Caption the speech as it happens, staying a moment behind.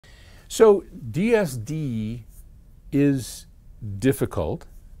So DSD is difficult.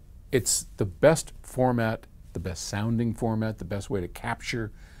 It's the best format, the best sounding format, the best way to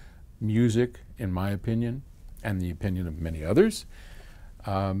capture music, in my opinion, and the opinion of many others.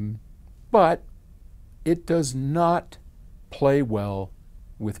 But it does not play well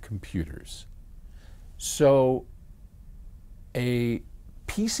with computers. So a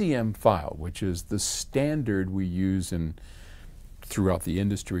PCM file, which is the standard we use throughout the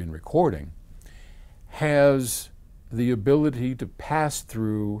industry in recording, has the ability to pass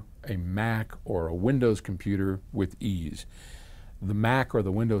through a Mac or a Windows computer with ease. The Mac or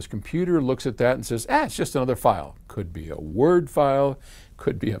the Windows computer looks at that and says, it's just another file. Could be a Word file,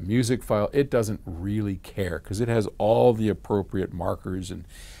 could be a music file. It doesn't really care because it has all the appropriate markers and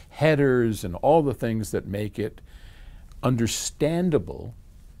headers and all the things that make it understandable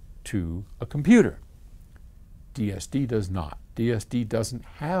to a computer. DSD does not. DSD doesn't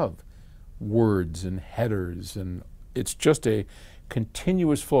have words and headers, and it's just a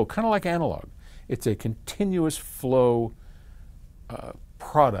continuous flow, kind of like analog. It's a continuous flow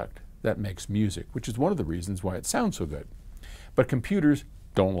product that makes music, which is one of the reasons why it sounds so good. But computers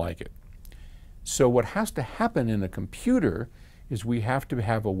don't like it. So what has to happen in a computer is we have to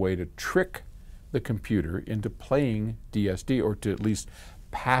have a way to trick the computer into playing DSD, or to at least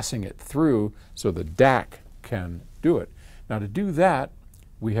passing it through so the DAC can do it. Now to do that,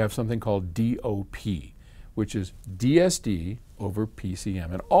 we have something called DOP, which is DSD over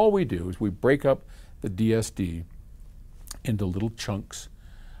PCM. And all we do is we break up the DSD into little chunks,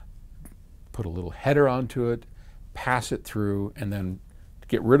 put a little header onto it, pass it through, and then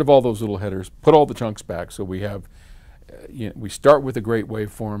get rid of all those little headers, put all the chunks back, so we have, we start with a great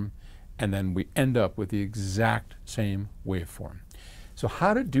waveform, and then we end up with the exact same waveform. So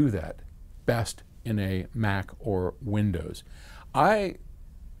how to do that best in a Mac or Windows? I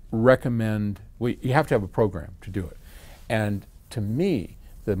recommend, you have to have a program to do it. And to me,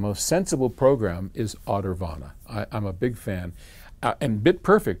 the most sensible program is Audirvana. I'm a big fan. And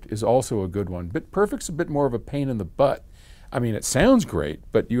BitPerfect is also a good one. BitPerfect's a bit more of a pain in the butt. I mean, it sounds great,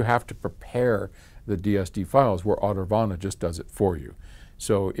 but you have to prepare the DSD files, where Audirvana just does it for you.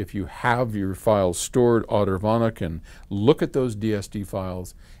 So if you have your files stored, Audirvana can look at those DSD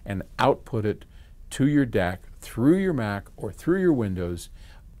files and output it to your DAC through your Mac or through your Windows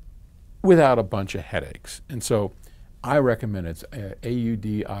without a bunch of headaches. And so I recommend it's Audirvana.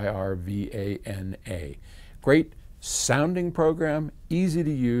 Great sounding program, easy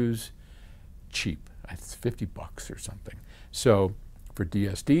to use, cheap. It's 50 bucks or something. So for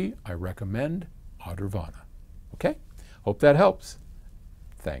DSD, I recommend Audirvana. Okay? Hope that helps.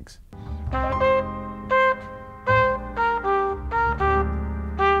 Thanks.